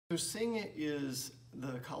So Sing is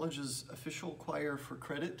the college's official choir for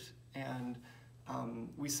credit, and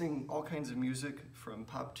we sing all kinds of music from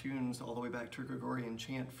pop tunes all the way back to Gregorian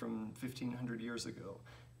chant from 1500 years ago,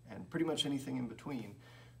 and pretty much anything in between.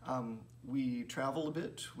 We travel a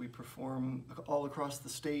bit, we perform all across the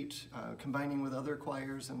state, combining with other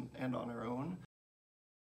choirs and on our own.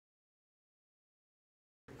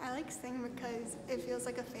 I like Sing because it feels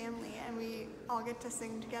like a family and we all get to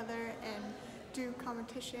sing together and do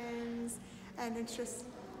competitions, and it's just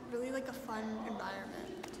really like a fun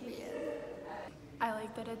environment to be in. I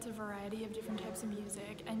like that it's a variety of different types of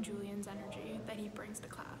music and Julian's energy that he brings to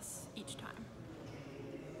class each time.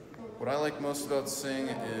 What I like most about Sing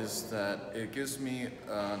is that it gives me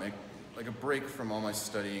like a break from all my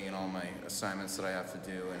studying and all my assignments that I have to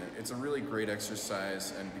do, and it's a really great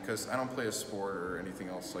exercise. And because I don't play a sport or anything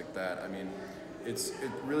else like that, I mean, it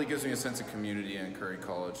really gives me a sense of community in Curry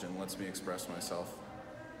College and lets me express myself.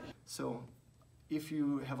 So if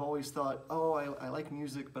you have always thought, oh, I like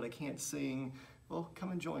music but I can't sing, well,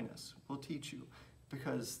 come and join us. We'll teach you.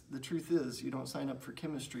 Because the truth is, you don't sign up for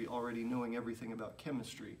chemistry already knowing everything about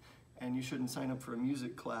chemistry. And you shouldn't sign up for a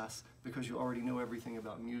music class because you already know everything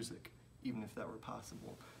about music, even if that were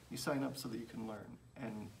possible. You sign up so that you can learn.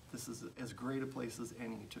 And this is as great a place as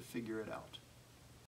any to figure it out.